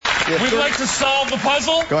We'd like to solve the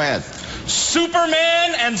puzzle. Go ahead.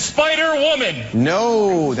 Superman and Spider-Woman.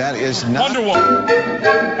 No, that is not. Wonder Woman.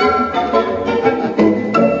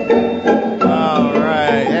 All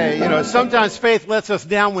right. Hey, sometimes faith lets us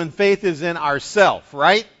down when faith is in ourself,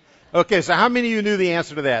 right? Okay, so how many of you knew the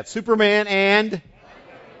answer to that? Superman and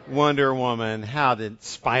Wonder Woman. How did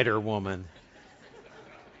Spider-Woman?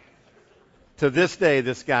 To this day,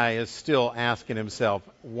 this guy is still asking himself,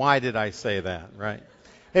 why did I say that, right?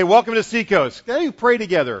 Hey, welcome to Seacoast. Can you pray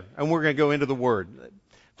together, and we're going to go into the Word.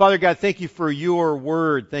 Father God, thank you for your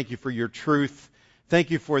Word. Thank you for your truth.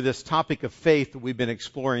 Thank you for this topic of faith that we've been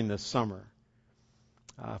exploring this summer.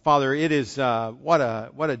 Father, it is what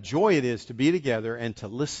a joy it is to be together and to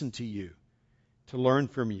listen to you, to learn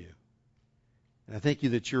from you. And I thank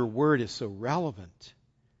you that your Word is so relevant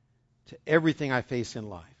to everything I face in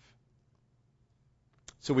life.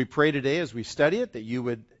 So we pray today as we study it that you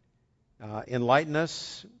would enlighten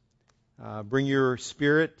us, bring your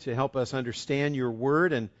Spirit to help us understand your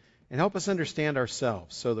Word and help us understand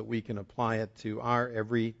ourselves so that we can apply it to our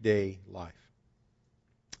everyday life.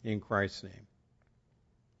 In Christ's name.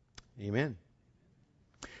 Amen.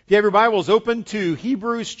 If you have your Bibles open to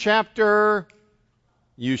Hebrews chapter,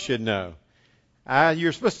 you should know.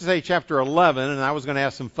 You're supposed to say chapter 11, and I was going to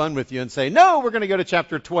have some fun with you and say, no, we're going to go to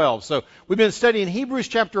chapter 12. So we've been studying Hebrews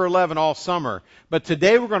chapter 11 all summer, but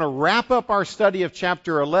today we're going to wrap up our study of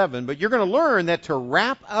chapter 11. But you're going to learn that to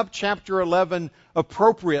wrap up chapter 11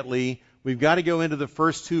 appropriately, we've got to go into the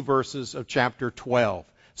first two verses of chapter 12.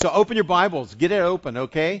 So open your Bibles, get it open,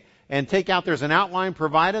 okay? And there's an outline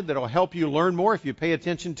provided that will help you learn more if you pay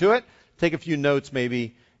attention to it. Take a few notes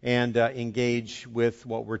maybe and engage with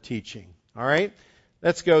what we're teaching. All right?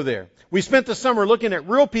 Let's go there. We spent the summer looking at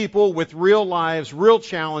real people with real lives, real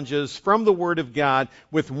challenges from the Word of God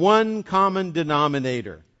with one common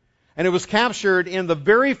denominator. And it was captured in the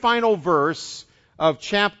very final verse of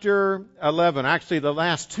chapter 11. Actually, the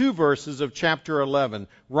last two verses of chapter 11.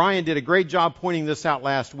 Ryan did a great job pointing this out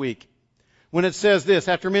last week. When it says this,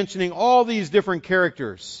 after mentioning all these different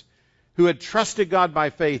characters who had trusted God by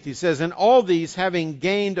faith, he says, and all these, having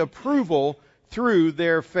gained approval through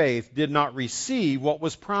their faith, did not receive what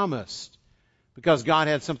was promised, because God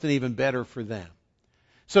had something even better for them.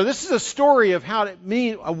 So this is a story of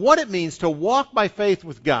what it means to walk by faith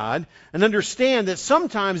with God and understand that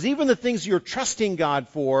sometimes even the things you're trusting God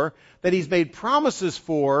for, that He's made promises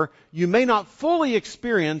for, you may not fully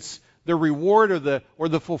experience the reward or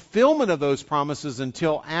the fulfillment of those promises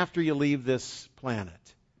until after you leave this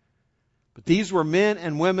planet. But these were men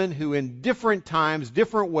and women who in different times,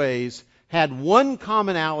 different ways, had one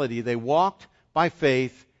commonality. They walked by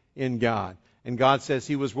faith in God. And God says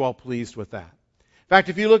He was well pleased with that. In fact,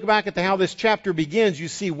 if you look back at how this chapter begins, you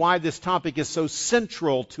see why this topic is so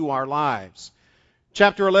central to our lives.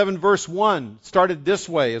 Chapter 11, verse 1 started this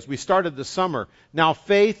way as we started the summer. Now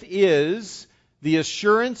faith is the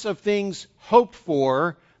assurance of things hoped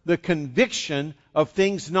for, the conviction of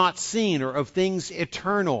things not seen, or of things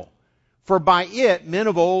eternal. For by it men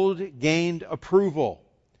of old gained approval.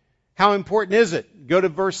 How important is it? Go to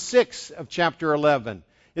verse 6 of chapter 11.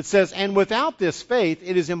 It says, and without this faith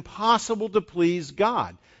it is impossible to please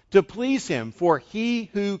God, to please Him, for he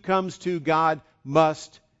who comes to God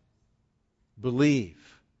must believe,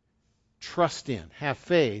 trust in, have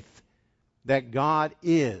faith that God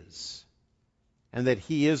is, and that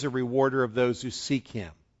He is a rewarder of those who seek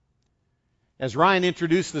Him. As Ryan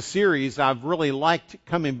introduced the series, I've really liked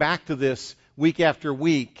coming back to this week after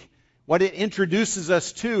week. What it introduces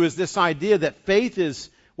us to is this idea that faith is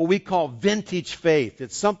what we call vintage faith.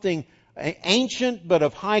 It's something ancient but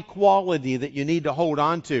of high quality that you need to hold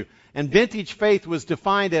on to. And vintage faith was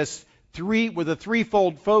defined as with a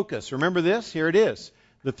threefold focus. Remember this? Here it is.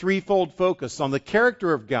 The threefold focus on the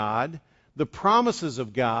character of God, the promises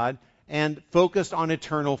of God, and focused on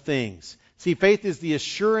eternal things. See, faith is the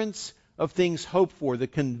assurance of things hoped for, the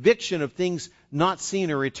conviction of things not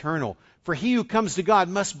seen or eternal. For he who comes to God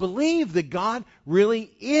must believe that God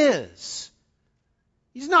really is.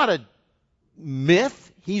 He's not a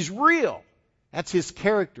myth, He's real. That's His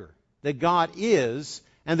character, that God is,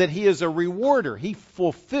 and that He is a rewarder. He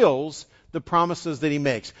fulfills the promises that He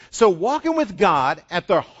makes. So walking with God, at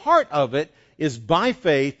the heart of it, is by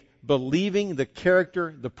faith, believing the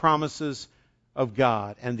character, the promises of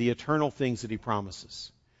God, and the eternal things that He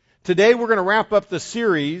promises. Today we're going to wrap up the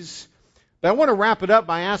series, but I want to wrap it up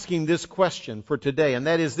by asking this question for today, and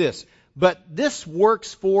that is this. But this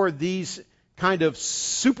works for these kind of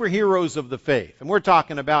superheroes of the faith. And we're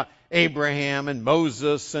talking about Abraham and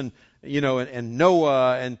Moses and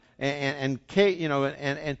Noah and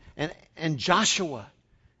Joshua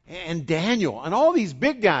and Daniel and all these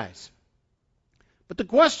big guys. But the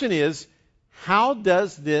question is, how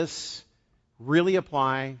does this really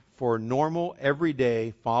apply for normal,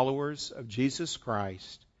 everyday followers of Jesus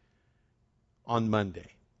Christ on Monday?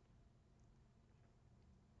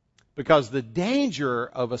 Because the danger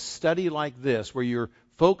of a study like this, where you're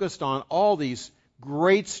focused on all these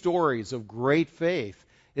great stories of great faith,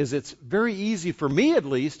 is it's very easy for me at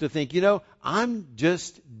least to think, I'm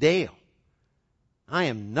just Dale. I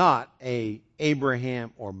am not a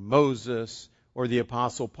Abraham or Moses or the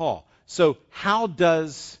Apostle Paul. So how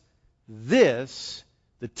does this,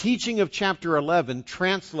 the teaching of chapter 11,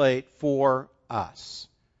 translate for us?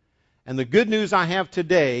 And the good news I have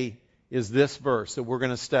today is this verse that we're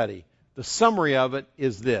going to study. The summary of it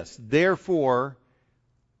is this: therefore,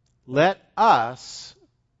 let us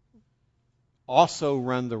also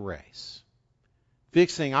run the race,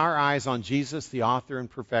 fixing our eyes on Jesus, the author and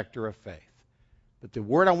perfecter of faith. But the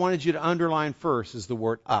word I wanted you to underline first is the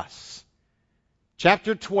word us.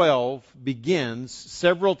 Chapter 12 begins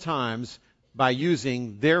several times by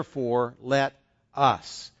using, therefore, let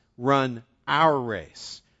us run our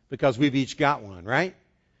race, because we've each got one, right?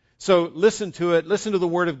 So listen to it, listen to the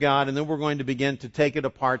Word of God, and then we're going to begin to take it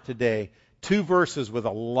apart today. 2 verses with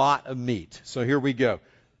a lot of meat. So here we go.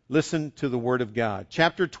 Listen to the Word of God.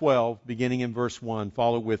 Chapter 12, beginning in verse 1.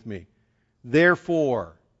 Follow with me.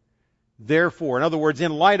 Therefore, in other words,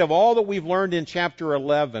 in light of all that we've learned in chapter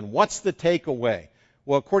 11, what's the takeaway?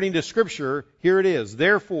 Well, according to Scripture, here it is.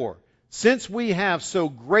 Therefore, since we have so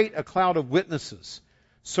great a cloud of witnesses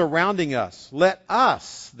surrounding us, let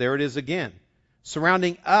us, there it is again,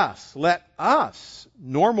 surrounding us, let us,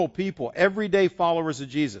 normal people, everyday followers of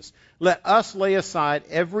Jesus, let us lay aside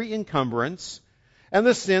every encumbrance and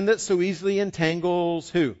the sin that so easily entangles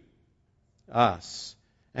who? Us.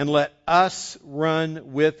 And let us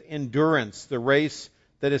run with endurance the race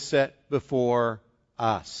that is set before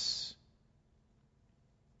us.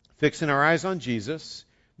 Fixing our eyes on Jesus,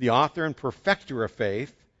 the author and perfecter of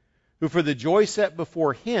faith, who for the joy set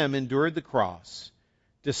before him endured the cross,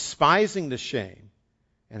 despising the shame,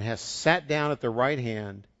 and has sat down at the right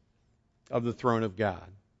hand of the throne of God.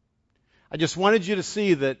 I just wanted you to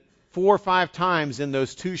see that 4 or 5 times in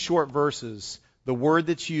those 2 short verses, the word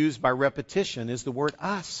that's used by repetition is the word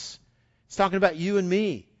us. It's talking about you and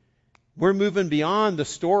me. We're moving beyond the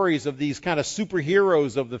stories of these kind of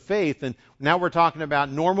superheroes of the faith, and now we're talking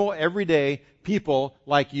about normal, everyday people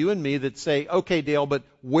like you and me that say, okay, Dale, but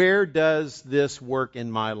where does this work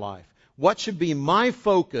in my life? What should be my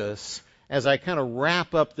focus as I kind of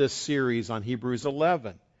wrap up this series on Hebrews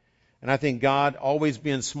 11? And I think God, always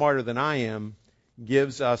being smarter than I am,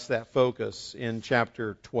 gives us that focus in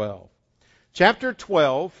chapter 12. Chapter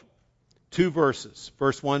 12, 2 verses.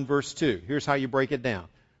 Verse 1, verse 2. Here's how you break it down.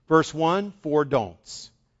 Verse 1, 4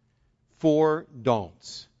 don'ts. 4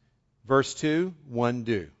 don'ts. Verse 2, 1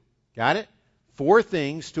 do. Got it? 4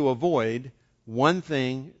 things to avoid, 1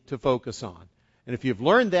 thing to focus on. And if you've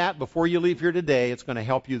learned that before you leave here today, it's going to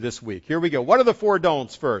help you this week. Here we go. What are the 4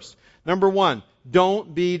 don'ts first? Number 1,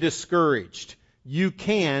 don't be discouraged. You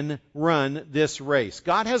can run this race.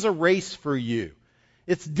 God has a race for you.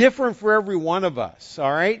 It's different for every one of us,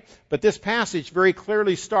 all right? But this passage very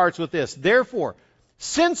clearly starts with this. Therefore,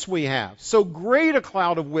 since we have so great a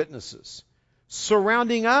cloud of witnesses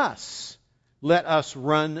surrounding us, let us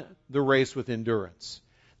run the race with endurance.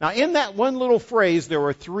 Now, in that one little phrase, there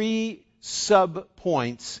are 3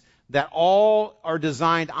 sub-points that all are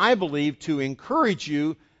designed, I believe, to encourage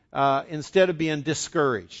you instead of being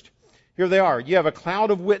discouraged. Here they are. You have a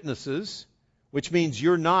cloud of witnesses, which means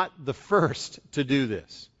you're not the first to do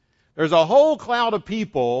this. There's a whole cloud of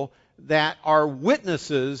people that are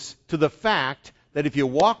witnesses to the fact that if you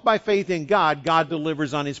walk by faith in God, God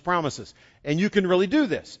delivers on His promises. And you can really do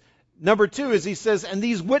this. Number 2 is he says, and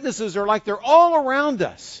these witnesses are like they're all around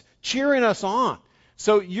us, cheering us on.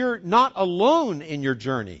 So you're not alone in your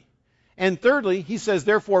journey. And thirdly, he says,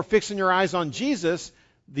 therefore, fixing your eyes on Jesus,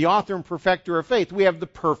 the author and perfecter of faith. We have the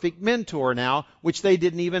perfect mentor now, which they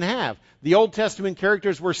didn't even have. The Old Testament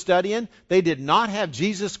characters we're studying, they did not have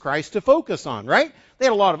Jesus Christ to focus on, right? They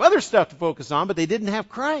had a lot of other stuff to focus on, but they didn't have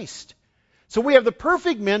Christ. So we have the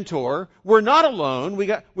perfect mentor. We're not alone.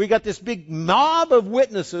 We got this big mob of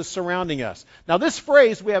witnesses surrounding us. Now this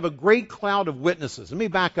phrase, we have a great cloud of witnesses. Let me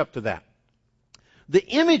back up to that. The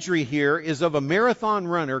imagery here is of a marathon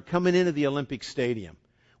runner coming into the Olympic Stadium.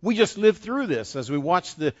 We just lived through this as we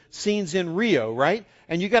watched the scenes in Rio, right?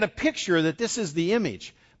 And you got a picture that this is the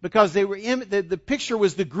image. Because the picture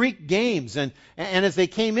was the Greek games. And as they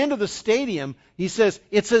came into the stadium, he says,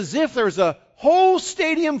 it's as if there's a whole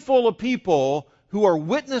stadium full of people who are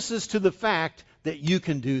witnesses to the fact that you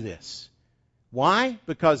can do this. Why?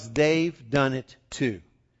 Because they've done it too.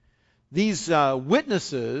 These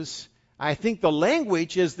witnesses, I think the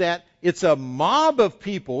language is that it's a mob of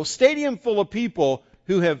people, stadium full of people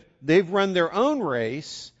they've run their own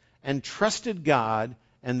race and trusted God,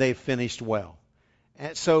 and they've finished well.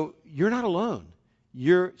 And so you're not alone.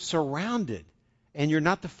 You're surrounded, and you're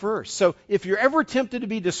not the first. So if you're ever tempted to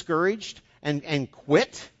be discouraged and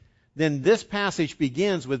quit, then this passage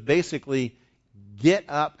begins with basically get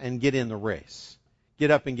up and get in the race.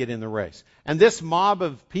 Get up and get in the race. And this mob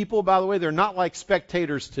of people, by the way, they're not like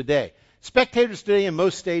spectators today. Spectators today in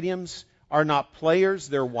most stadiums are not players,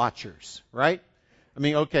 they're watchers, right? I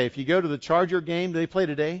mean, okay, if you go to the Charger game, do they play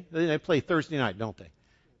today? They play Thursday night, don't they?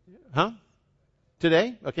 Huh?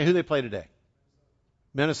 Today? Okay, who do they play today?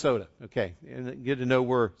 Minnesota. Okay, and good to know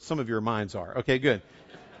where some of your minds are. Okay, good.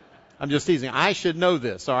 I'm just teasing. I should know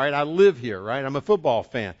this, all right? I live here, right? I'm a football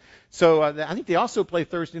fan. So I think they also play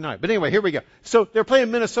Thursday night. But anyway, here we go. So they're playing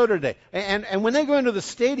Minnesota today. And when they go into the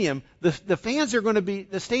stadium, the fans are going to be,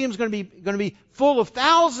 the stadium's going to be full of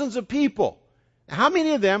thousands of people. How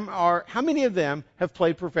many of them have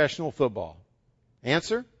played professional football?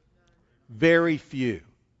 Answer? Very few.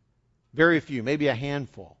 Very few, maybe a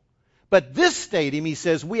handful. But this stadium, he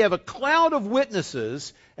says, we have a cloud of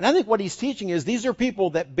witnesses. And I think what he's teaching is these are people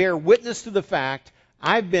that bear witness to the fact,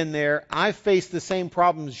 I've been there, I've faced the same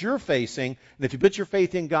problems you're facing, and if you put your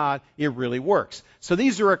faith in God, it really works. So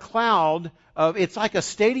these are a cloud of, it's like a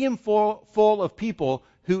stadium full of people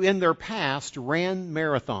who in their past ran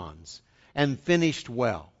marathons and finished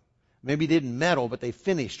well. Maybe didn't medal, but they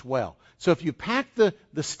finished well. So if you pack the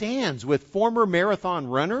stands with former marathon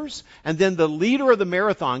runners, and then the leader of the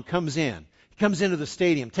marathon comes in, he comes into the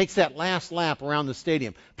stadium, takes that last lap around the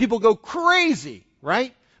stadium, people go crazy,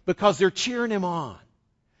 right? Because they're cheering him on.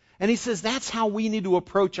 And he says that's how we need to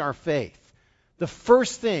approach our faith. The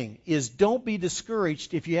first thing is don't be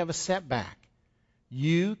discouraged if you have a setback.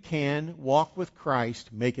 You can walk with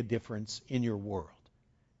Christ, make a difference in your world.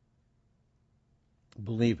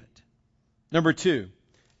 Believe it. Number 2,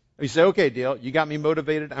 you say, okay, Dale, you got me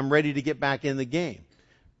motivated. I'm ready to get back in the game.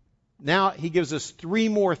 Now he gives us 3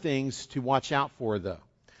 more things to watch out for, though.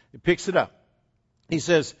 He picks it up. He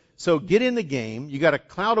says, so get in the game. You got a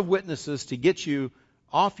cloud of witnesses to get you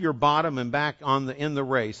off your bottom and back in the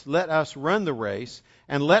race. Let us run the race,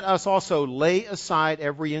 and let us also lay aside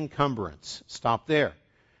every encumbrance. Stop there.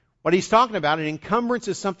 What he's talking about, an encumbrance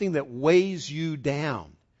is something that weighs you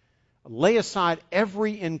down. Lay aside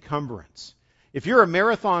every encumbrance. If you're a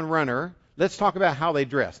marathon runner, let's talk about how they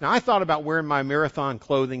dress. Now, I thought about wearing my marathon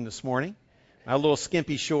clothing this morning, my little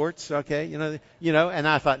skimpy shorts, okay, you know, and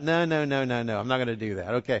I thought, no, I'm not going to do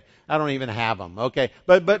that, okay. I don't even have them, okay.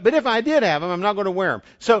 But if I did have them, I'm not going to wear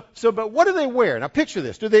them. But what do they wear? Now, picture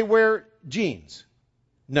this. Do they wear jeans?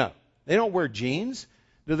 No. They don't wear jeans.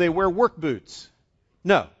 Do they wear work boots?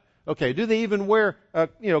 No. Okay. Do they even wear,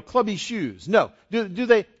 clubby shoes? No. Do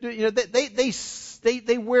they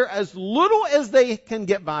wear as little as they can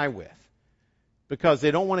get by with because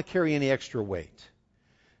they don't want to carry any extra weight.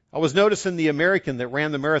 I was noticing the American that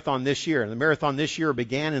ran the marathon this year, and the marathon this year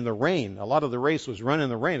began in the rain. A lot of the race was run in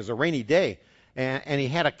the rain. It was a rainy day, and he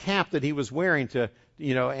had a cap that he was wearing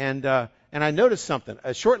and I noticed something.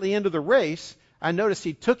 Shortly into the race, I noticed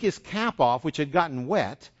he took his cap off, which had gotten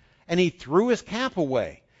wet, and he threw his cap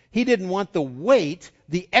away. He didn't want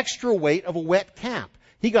the extra weight of a wet cap.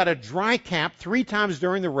 He got a dry cap 3 times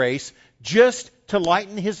during the race just to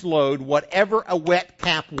lighten his load, whatever a wet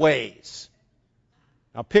cap weighs.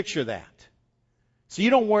 Now picture that. So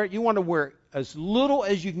you want to wear as little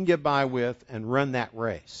as you can get by with and run that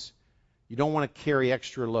race. You don't want to carry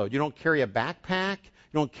extra load. You don't carry a backpack.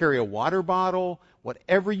 You don't carry a water bottle.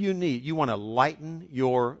 Whatever you need, you want to lighten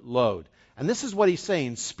your load. And this is what he's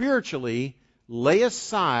saying. Spiritually, lay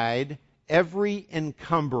aside every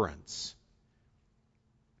encumbrance.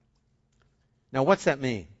 Now, what's that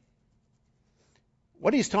mean?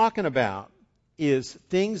 What he's talking about is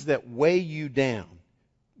things that weigh you down.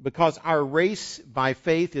 Because our race by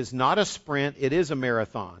faith is not a sprint, it is a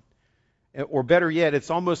marathon. Or better yet, it's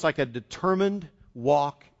almost like a determined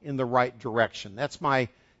walk in the right direction. That's my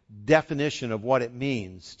definition of what it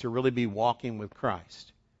means to really be walking with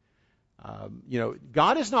Christ.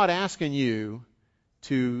 God is not asking you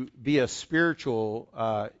to be a spiritual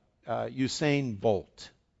Usain Bolt.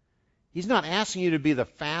 He's not asking you to be the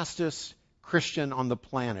fastest Christian on the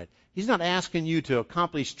planet. He's not asking you to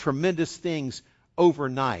accomplish tremendous things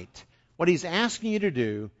overnight. What he's asking you to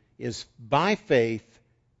do is, by faith,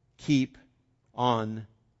 keep on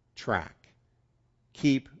track.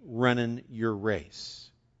 Keep running your race.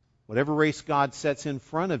 Whatever race God sets in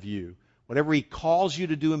front of you, Whatever He calls you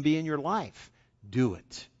to do and be in your life, do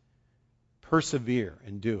it. Persevere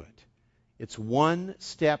and do it. It's one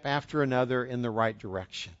step after another in the right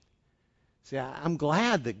direction. See, I'm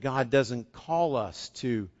glad that God doesn't call us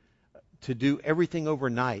to do everything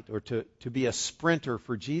overnight or to be a sprinter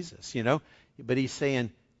for Jesus, But He's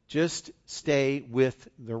saying, just stay with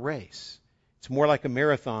the race. It's more like a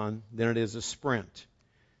marathon than it is a sprint.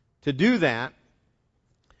 To do that,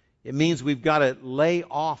 it means we've got to lay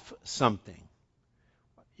off something.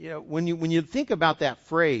 When you think about that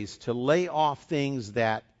phrase, to lay off things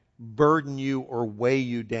that burden you or weigh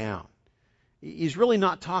you down, He's really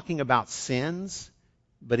not talking about sins,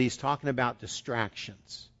 but He's talking about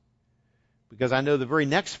distractions. Because I know the very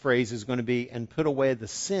next phrase is going to be, and put away the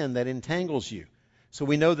sin that entangles you. So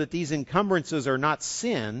we know that these encumbrances are not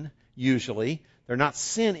sin, usually. They're not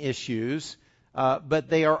sin issues,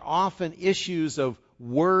 but they are often issues of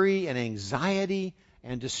worry and anxiety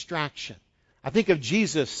and distraction. I think of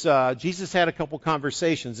Jesus. Jesus had a couple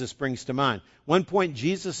conversations this brings to mind. One point,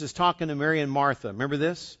 Jesus is talking to Mary and Martha. Remember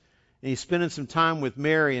this? And he's spending some time with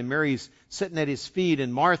Mary, and Mary's sitting at his feet,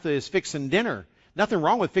 and Martha is fixing dinner. Nothing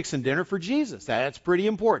wrong with fixing dinner for Jesus. That's pretty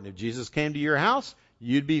important. If Jesus came to your house,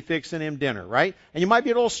 you'd be fixing Him dinner, right? And you might be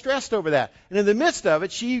a little stressed over that. And in the midst of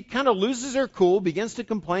it, she kind of loses her cool, begins to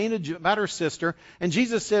complain about her sister, and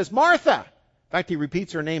Jesus says, Martha! In fact, He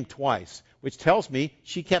repeats her name twice, which tells me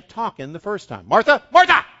she kept talking the first time. Martha!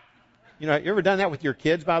 Martha! You ever done that with your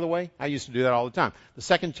kids, by the way? I used to do that all the time. The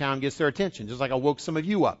second time gets their attention, just like I woke some of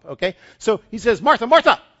you up, okay? So He says, Martha,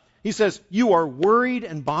 Martha! He says, you are worried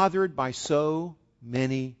and bothered by so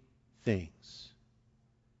many things.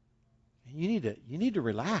 You need to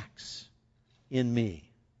relax in Me.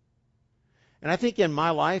 And I think in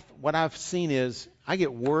my life, what I've seen is I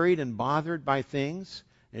get worried and bothered by things,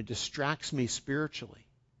 and it distracts me spiritually.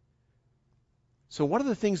 So what are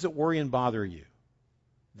the things that worry and bother you?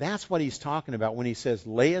 That's what He's talking about when He says,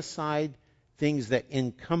 lay aside things that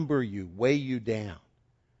encumber you, weigh you down.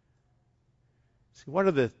 See, what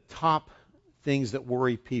are the top things that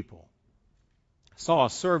worry people? I saw a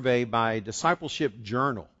survey by Discipleship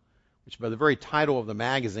Journal, which by the very title of the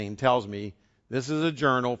magazine tells me this is a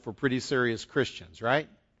journal for pretty serious Christians, right?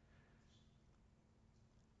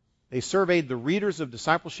 They surveyed the readers of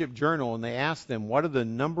Discipleship Journal, and they asked them, what are the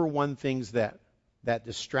number one things that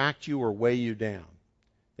distract you or weigh you down,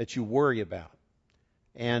 that you worry about?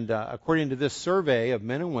 And according to this survey of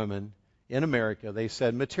men and women in America, they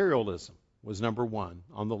said materialism was number one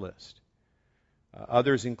on the list.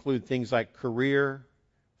 Others include things like career,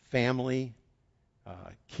 family,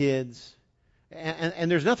 kids.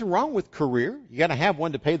 And there's nothing wrong with career. You got to have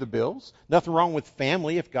one to pay the bills. Nothing wrong with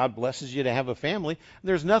family if God blesses you to have a family.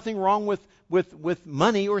 There's nothing wrong with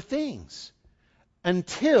money or things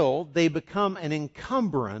until they become an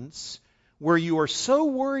encumbrance where you are so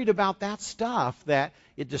worried about that stuff that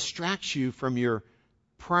it distracts you from your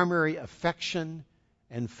primary affection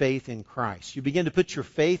and faith in Christ. You begin to put your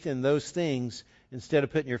faith in those things instead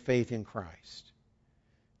of putting your faith in Christ.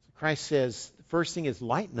 Christ says the first thing is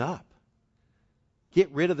lighten up.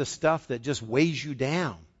 Get rid of the stuff that just weighs you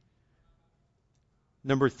down.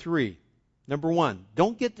 Number one,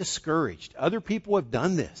 don't get discouraged. Other people have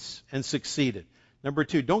done this and succeeded. Number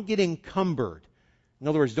two, don't get encumbered. In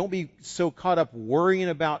other words, don't be so caught up worrying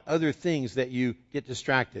about other things that you get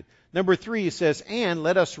distracted. Number three, he says, and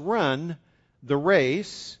let us run the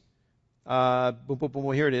race.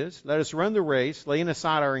 Here it is. Let us run the race, laying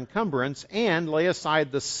aside our encumbrance, and lay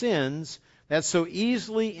aside the sins that so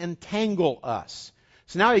easily entangle us.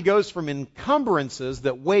 So now he goes from encumbrances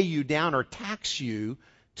that weigh you down or tax you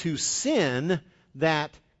to sin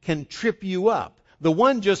that can trip you up. The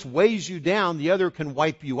one just weighs you down, the other can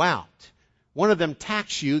wipe you out. One of them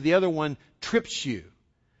tax you, the other one trips you.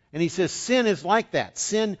 And he says sin is like that.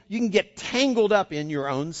 Sin, you can get tangled up in your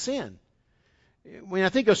own sin. When I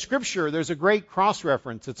think of Scripture, there's a great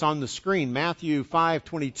cross-reference. It's on the screen, Matthew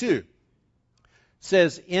 5:22. It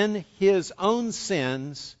says, in his own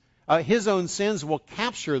sins will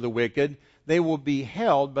capture the wicked. They will be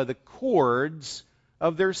held by the cords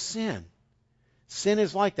of their sin. Sin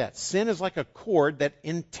is like that. Sin is like a cord that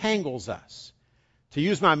entangles us. To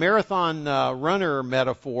use my marathon runner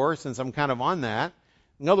metaphor, since I'm kind of on that,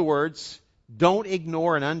 in other words, don't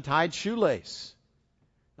ignore an untied shoelace.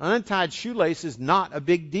 An untied shoelace is not a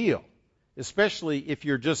big deal, especially if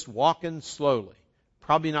you're just walking slowly.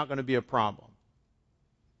 Probably not going to be a problem.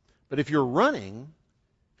 But if you're running,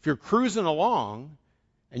 if you're cruising along,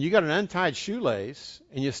 and you got an untied shoelace,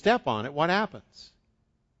 and you step on it, what happens?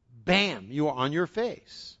 Bam! You are on your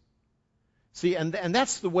face. See, and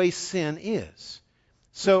that's the way sin is.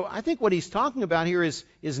 So I think what he's talking about here is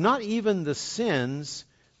not even the sins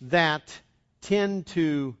that tend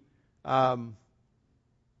to, all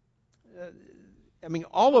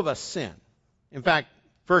of us sin. In fact,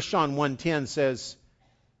 1 John 1:10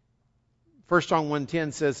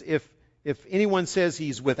 says, if anyone says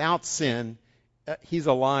he's without sin, he's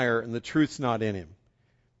a liar and the truth's not in him.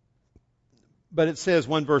 But it says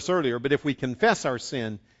one verse earlier, but if we confess our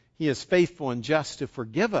sin, he is faithful and just to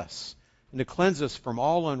forgive us and to cleanse us from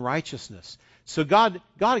all unrighteousness. So God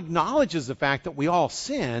acknowledges the fact that we all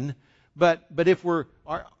sin, but if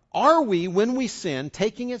are we, when we sin,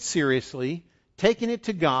 taking it seriously, taking it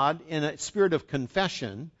to God in a spirit of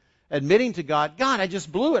confession, admitting to God, God, I just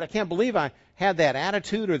blew it. I can't believe I had that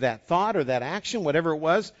attitude or that thought or that action, whatever it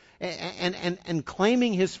was, and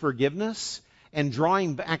claiming His forgiveness and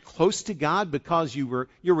drawing back close to God because you're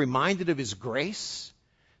reminded of His grace.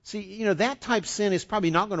 See, that type of sin is probably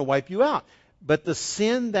not going to wipe you out. But the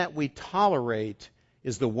sin that we tolerate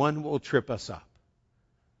is the one that will trip us up.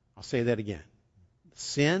 I'll say that again. The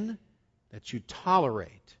sin that you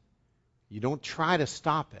tolerate, you don't try to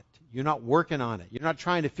stop it. You're not working on it. You're not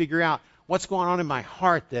trying to figure out what's going on in my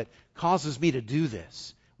heart that causes me to do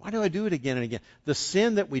this. Why do I do it again and again? The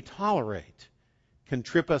sin that we tolerate can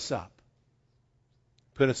trip us up,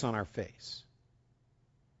 put us on our face.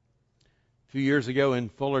 A few years ago in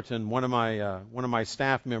Fullerton, one of my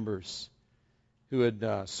staff members who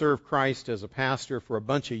had served Christ as a pastor for a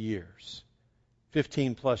bunch of years,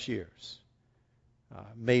 15 plus years,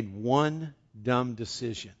 made one dumb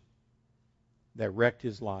decision that wrecked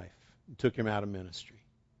his life and took him out of ministry.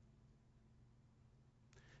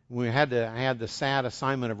 I had the sad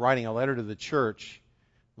assignment of writing a letter to the church.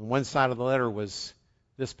 On one side of the letter was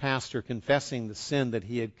this pastor confessing the sin that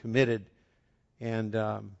he had committed and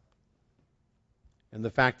the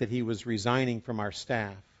fact that he was resigning from our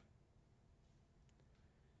staff.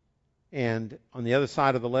 And on the other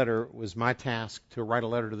side of the letter was my task to write a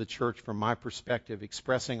letter to the church from my perspective,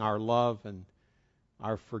 expressing our love and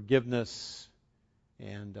our forgiveness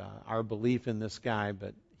and our belief in this guy.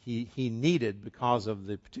 But he needed, because of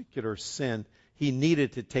the particular sin, he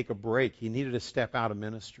needed to take a break. He needed to step out of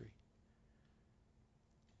ministry.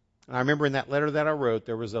 And I remember in that letter that I wrote,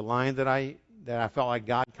 there was a line that I felt like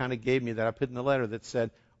God kind of gave me that I put in the letter that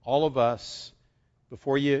said, all of us,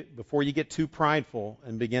 before you get too prideful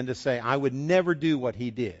and begin to say, I would never do what he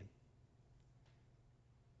did,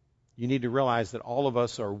 you need to realize that all of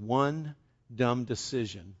us are one dumb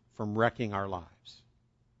decision from wrecking our lives.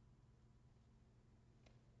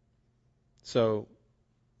 So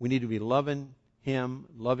we need to be loving him,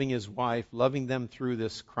 loving his wife, loving them through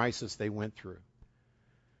this crisis they went through.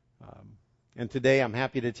 And today I'm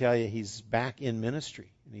happy to tell you he's back in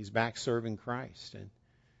ministry and he's back serving Christ.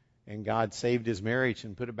 And God saved his marriage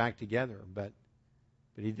and put it back together. But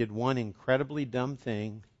he did one incredibly dumb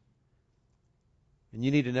thing. And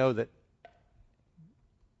you need to know that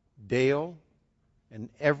Dale and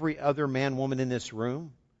every other man, woman in this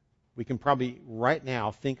room, we can probably right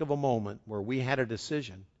now think of a moment where we had a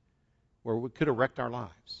decision where we could have wrecked our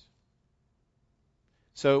lives.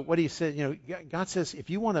 So what he said, God says, if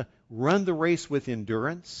you want to run the race with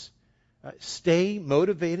endurance, stay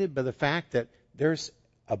motivated by the fact that there's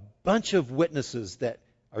a bunch of witnesses that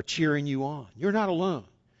are cheering you on. You're not alone.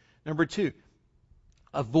 Number 2,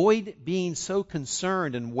 avoid being so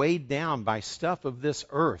concerned and weighed down by stuff of this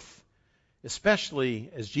earth.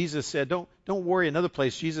 Especially, as Jesus said, don't worry. Another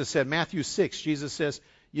place, Jesus said, Matthew 6, Jesus says,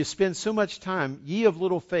 you spend so much time, ye of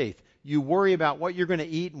little faith. You worry about what you're going to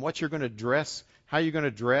eat and what you're going to dress, how you're going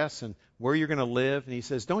to dress and where you're going to live. And he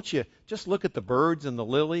says, don't you just look at the birds and the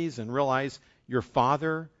lilies and realize your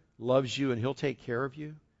Father loves you and he'll take care of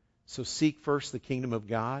you? So seek first the kingdom of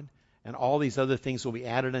God, and all these other things will be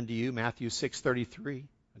added unto you, Matthew 6:33.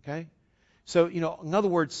 Okay? So, in other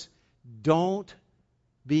words, don't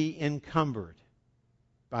be encumbered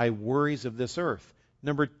by worries of this earth.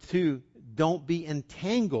 Number 2, don't be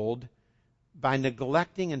entangled by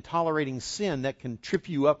neglecting and tolerating sin that can trip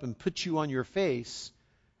you up and put you on your face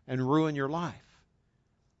and ruin your life.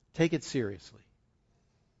 Take it seriously.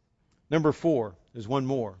 Number 4, there's one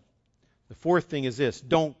more. The 4th thing is this: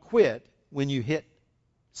 don't quit when you hit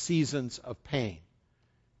seasons of pain.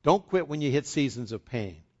 Don't quit when you hit seasons of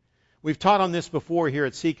pain. We've taught on this before here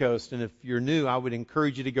at Seacoast, and if you're new, I would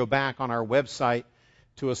encourage you to go back on our website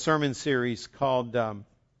to a sermon series called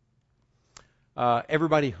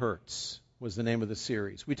Everybody Hurts was the name of the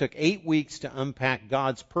series. We took 8 weeks to unpack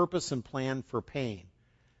God's purpose and plan for pain,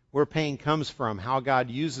 where pain comes from, how God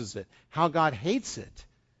uses it, how God hates it,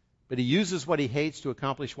 but he uses what he hates to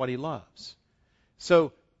accomplish what he loves.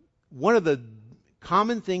 So one of the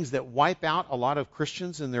common things that wipe out a lot of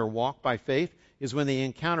Christians in their walk by faith is when they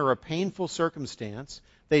encounter a painful circumstance.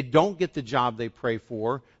 They don't get the job they pray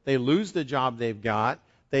for. They lose the job they've got.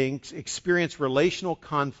 They experience relational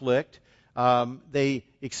conflict. They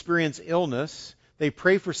experience illness. They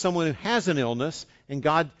pray for someone who has an illness, and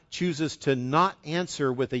God chooses to not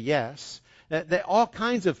answer with a yes. That all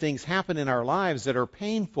kinds of things happen in our lives that are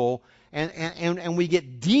painful, and we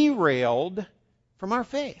get derailed from our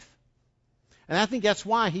faith. And I think that's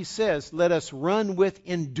why he says, let us run with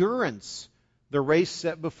endurance the race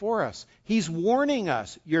set before us. He's warning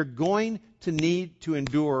us, you're going to need to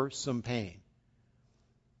endure some pain.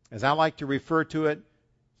 As I like to refer to it,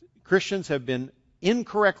 Christians have been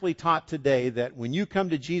incorrectly taught today that when you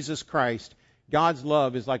come to Jesus Christ, God's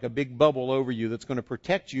love is like a big bubble over you that's going to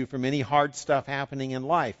protect you from any hard stuff happening in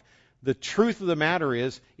life. The truth of the matter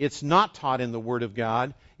is, it's not taught in the Word of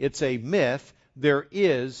God. It's a myth. There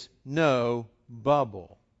is no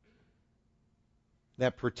bubble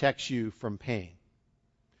that protects you from pain.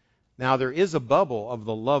 Now, there is a bubble of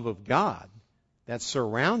the love of God that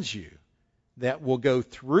surrounds you, that will go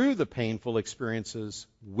through the painful experiences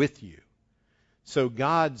with you. So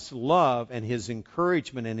God's love and His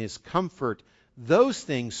encouragement and His comfort, those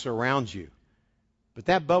things surround you. But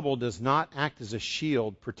that bubble does not act as a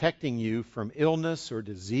shield protecting you from illness or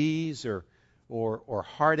disease or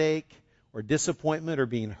heartache or disappointment or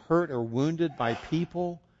being hurt or wounded by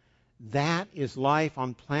people. That is life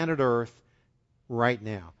on planet Earth right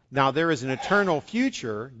now. Now, there is an eternal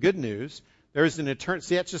future. Good news. There is an eternal...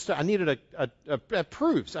 See, that's just... I needed a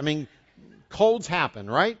proofs. I mean, colds happen,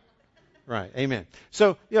 right? Right. Amen.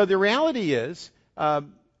 So, the reality is,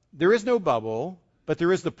 there is no bubble, but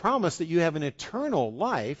there is the promise that you have an eternal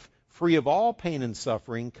life free of all pain and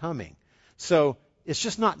suffering coming. So, it's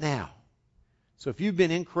just not now. So, if you've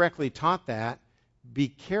been incorrectly taught that, be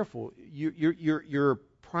careful. You're a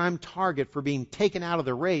prime target for being taken out of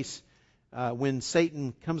the race when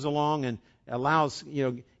Satan comes along and allows,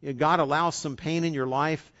 God allows some pain in your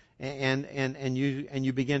life, and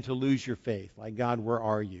you begin to lose your faith. Like, God, where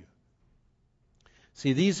are you?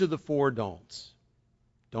 See, these are the 4 don'ts.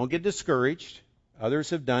 Don't get discouraged.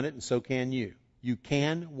 Others have done it, and so can you. You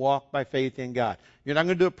can walk by faith in God. You're not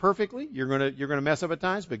going to do it perfectly. You're going to mess up at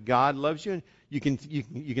times, but God loves you, and you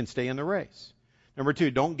can stay in the race. Number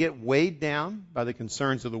 2, don't get weighed down by the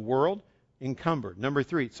concerns of the world, encumbered. Number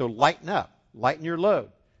 3, so lighten up. Lighten your load.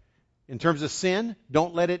 In terms of sin,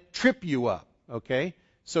 don't let it trip you up, okay?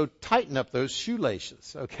 So tighten up those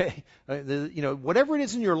shoelaces, okay? Whatever it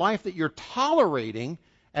is in your life that you're tolerating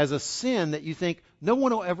as a sin that you think no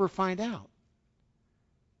one will ever find out,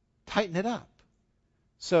 tighten it up.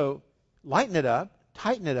 So lighten it up,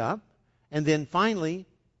 tighten it up, and then finally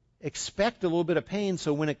expect a little bit of pain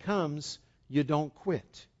so when it comes, you don't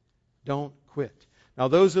quit. Don't quit. Now,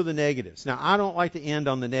 those are the negatives. Now, I don't like to end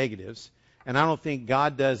on the negatives, and I don't think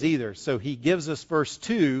God does either. So he gives us verse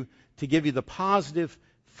 2 to give you the positive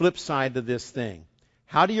flip side to this thing.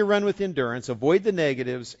 How do you run with endurance, avoid the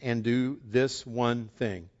negatives, and do this one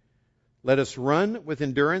thing? Let us run with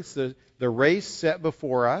endurance the race set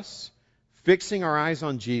before us, fixing our eyes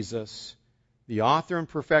on Jesus, the author and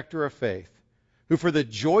perfecter of faith, who for the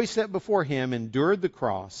joy set before him endured the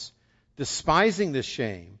cross, despising the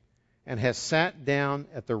shame, and has sat down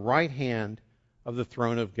at the right hand of the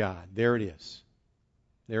throne of God. There it is.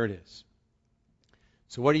 There it is.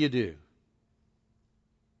 So what do?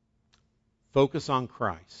 Focus on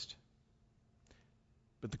Christ.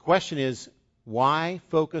 But the question is, why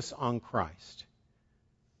focus on Christ?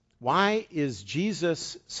 Why is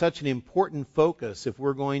Jesus such an important focus if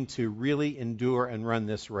we're going to really endure and run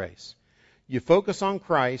this race? You focus on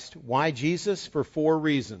Christ. Why Jesus? For 4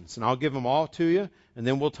 reasons. And I'll give them all to you, and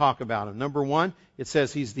then we'll talk about them. Number 1, it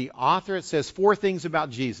says he's the author. It says 4 things about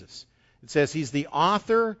Jesus. It says he's the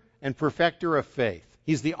author and perfecter of faith.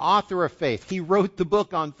 He's the author of faith. He wrote the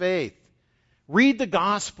book on faith. Read the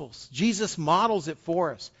Gospels. Jesus models it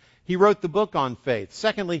for us. He wrote the book on faith.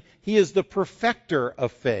 Secondly, he is the perfecter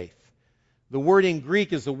of faith. The word in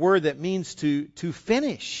Greek is the word that means to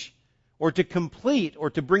finish or to complete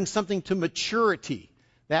or to bring something to maturity.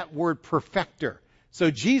 That word perfecter.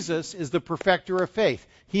 So Jesus is the perfecter of faith.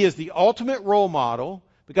 He is the ultimate role model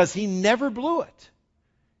because he never blew it.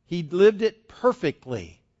 He lived it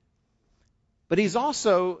perfectly. But he's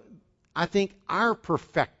also, I think, our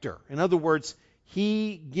perfecter. In other words,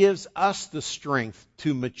 he gives us the strength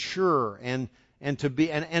to mature and to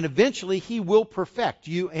be, and eventually he will perfect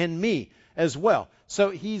you and me as well. So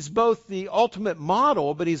he's both the ultimate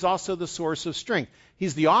model, but he's also the source of strength.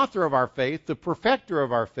 He's the author of our faith, the perfecter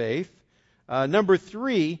of our faith. Number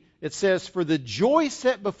 3, it says, for the joy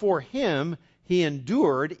set before him, he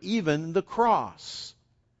endured even the cross.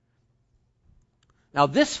 Now,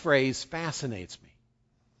 this phrase fascinates me.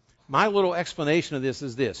 My little explanation of this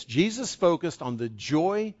is this. Jesus focused on the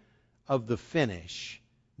joy of the finish,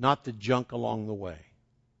 not the junk along the way.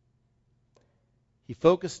 He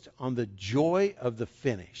focused on the joy of the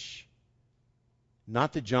finish,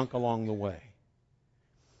 not the junk along the way.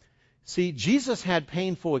 See, Jesus had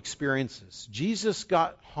painful experiences. Jesus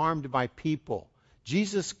got harmed by people.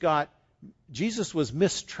 Jesus was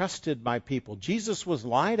mistrusted by people. Jesus was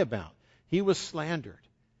lied about. He was slandered.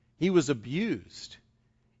 He was abused.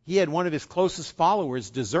 He had one of his closest followers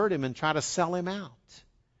desert him and try to sell him out.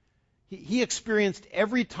 He experienced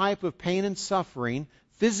every type of pain and suffering,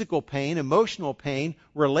 physical pain, emotional pain,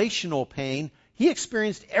 relational pain. He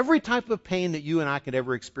experienced every type of pain that you and I could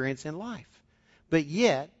ever experience in life. But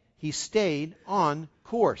yet, he stayed on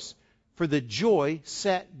course. For the joy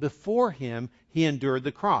set before him, he endured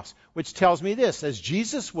the cross. Which tells me this, as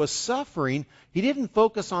Jesus was suffering, he didn't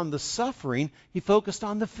focus on the suffering, he focused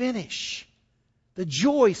on the finish. The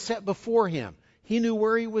joy set before him. He knew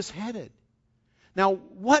where he was headed. Now,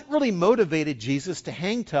 what really motivated Jesus to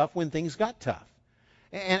hang tough when things got tough?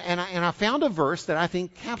 And I found a verse that I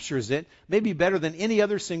think captures it, maybe better than any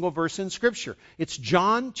other single verse in Scripture. It's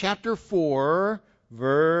John chapter 4,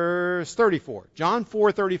 verse 34. John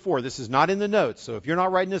 4:34. This is not in the notes, so if you're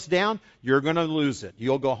not writing this down, you're going to lose it.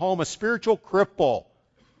 You'll go home a spiritual cripple.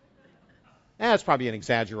 That's probably an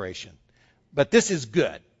exaggeration. But this is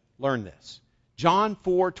good. Learn this. John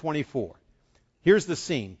 4:24. Here's the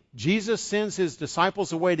scene. Jesus sends his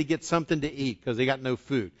disciples away to get something to eat because they got no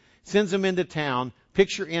food. Sends them into town.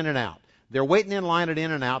 Picture In-N-Out. They're waiting in line at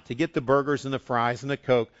In-N-Out to get the burgers and the fries and the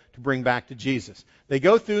Coke to bring back to Jesus. They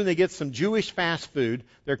go through and they get some Jewish fast food.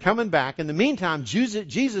 They're coming back. In the meantime,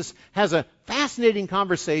 Jesus has a fascinating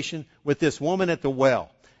conversation with this woman at the well.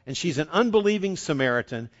 And she's an unbelieving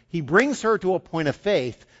Samaritan. He brings her to a point of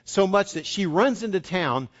faith so much that she runs into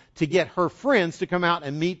town to get her friends to come out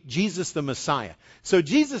and meet Jesus the Messiah. So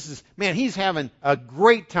Jesus he's having a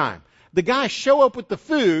great time. The guys show up with the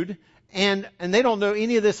food, and they don't know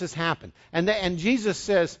any of this has happened. And Jesus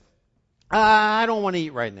says, I don't want to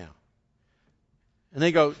eat right now. And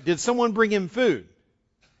they go, did someone bring him food?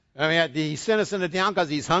 I mean, did he send us into town because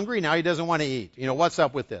he's hungry? Now he doesn't want to eat. What's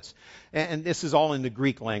up with this? And this is all in the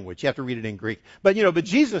Greek language. You have to read it in Greek. But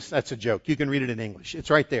Jesus, that's a joke. You can read it in English. It's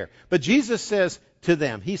right there. But Jesus says to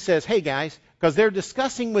them, he says, hey guys, because they're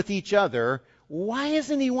discussing with each other, why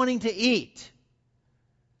isn't he wanting to eat?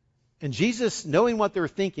 And Jesus, knowing what they're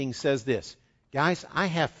thinking, says this, guys, I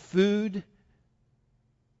have food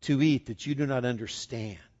to eat that you do not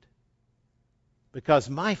understand. Because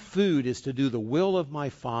my food is to do the will of my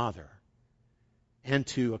Father and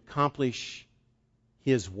to accomplish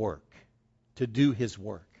His work, to do His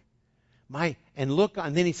work. And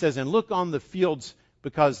then he says, and look on the fields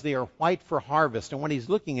because they are white for harvest. And what he's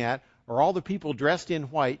looking at are all the people dressed in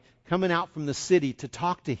white coming out from the city to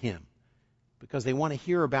talk to him because they want to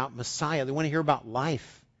hear about Messiah. They want to hear about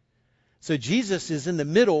life. So Jesus is in the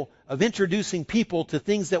middle of introducing people to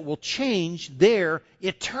things that will change their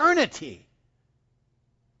eternity.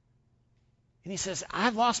 And he says,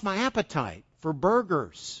 I've lost my appetite for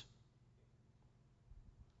burgers.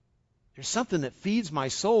 There's something that feeds my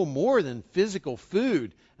soul more than physical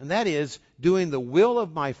food, and that is doing the will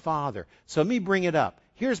of my Father. So let me bring it up.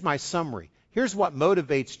 Here's my summary. Here's what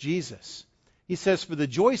motivates Jesus. He says, for the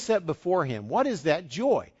joy set before him. What is that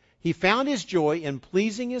joy? He found his joy in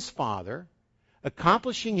pleasing his Father,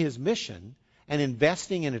 accomplishing his mission, and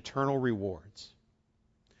investing in eternal rewards.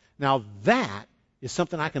 Now that is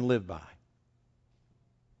something I can live by.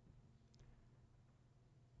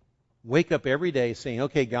 Wake up every day saying,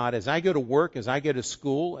 okay, God, as I go to work, as I go to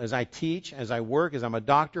school, as I teach, as I work, as I'm a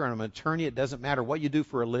doctor and I'm an attorney, it doesn't matter what you do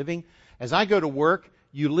for a living. As I go to work,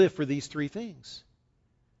 you live for these three things.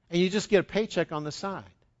 And you just get a paycheck on the side.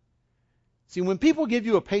 See, when people give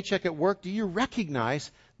you a paycheck at work, do you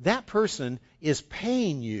recognize that person is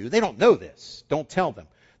paying you? They don't know this. Don't tell them.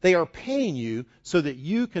 They are paying you so that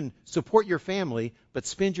you can support your family, but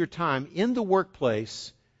spend your time in the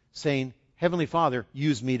workplace saying, Heavenly Father,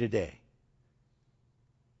 use me today.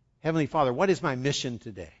 Heavenly Father, what is my mission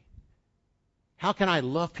today? How can I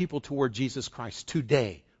love people toward Jesus Christ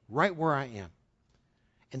today, right where I am?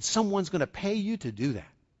 And someone's going to pay you to do that.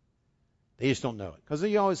 They just don't know it because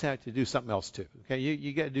you always have to do something else too. Okay,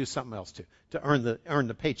 you got to do something else too to earn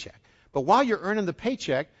the paycheck. But while you're earning the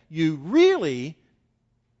paycheck, you really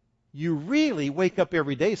wake up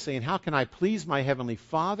every day saying, how can I please my Heavenly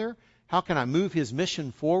Father? How can I move His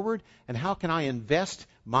mission forward? And how can I invest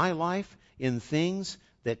my life in things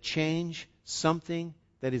that change something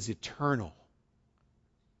that is eternal?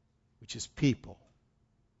 which is people.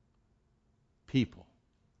 People.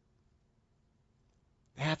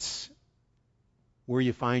 That's where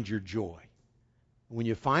you find your joy. When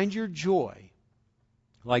you find your joy,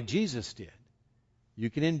 like Jesus did, you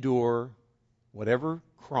can endure whatever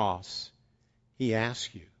cross He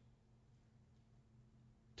asks you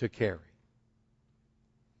to carry.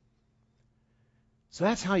 So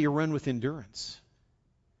that's how you run with endurance.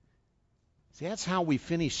 See, that's how we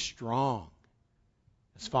finish strong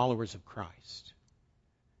as followers of Christ.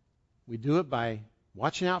 We do it by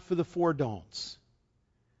watching out for the four don'ts.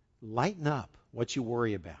 Lighten up what you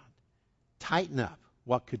worry about. Tighten up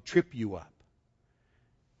what could trip you up.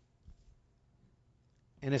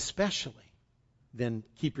 And especially, then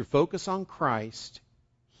keep your focus on Christ.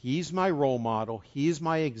 He's my role model. He's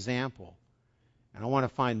my example. And I want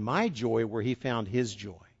to find my joy where He found His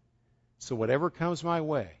joy. So whatever comes my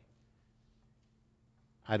way,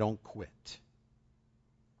 I don't quit.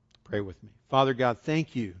 Pray with me. Father God,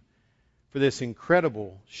 thank You for this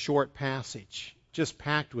incredible short passage, just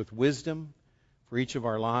packed with wisdom for each of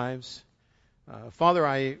our lives. Father,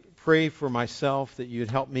 I pray for myself that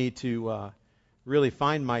You'd help me to really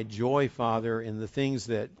find my joy, Father, in the things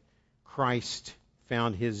that Christ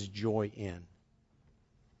found His joy in.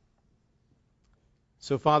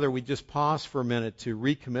 So, Father, we just pause for a minute to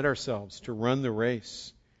recommit ourselves to run the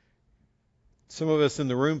race. Some of us in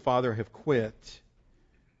the room, Father, have quit.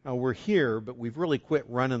 We're here, but we've really quit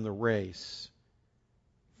running the race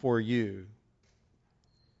for You.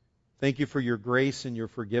 Thank You for Your grace and Your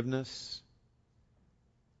forgiveness.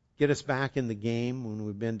 Get us back in the game when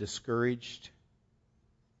we've been discouraged.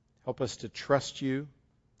 Help us to trust You,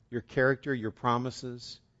 Your character, Your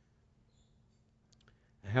promises.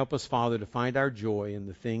 And help us, Father, to find our joy in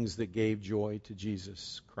the things that gave joy to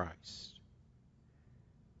Jesus Christ.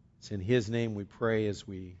 It's in His name we pray as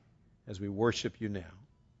we worship You now.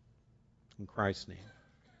 In Christ's name.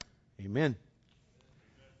 Amen.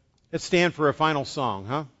 Let's stand for a final song,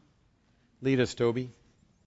 huh? Lead us, Toby.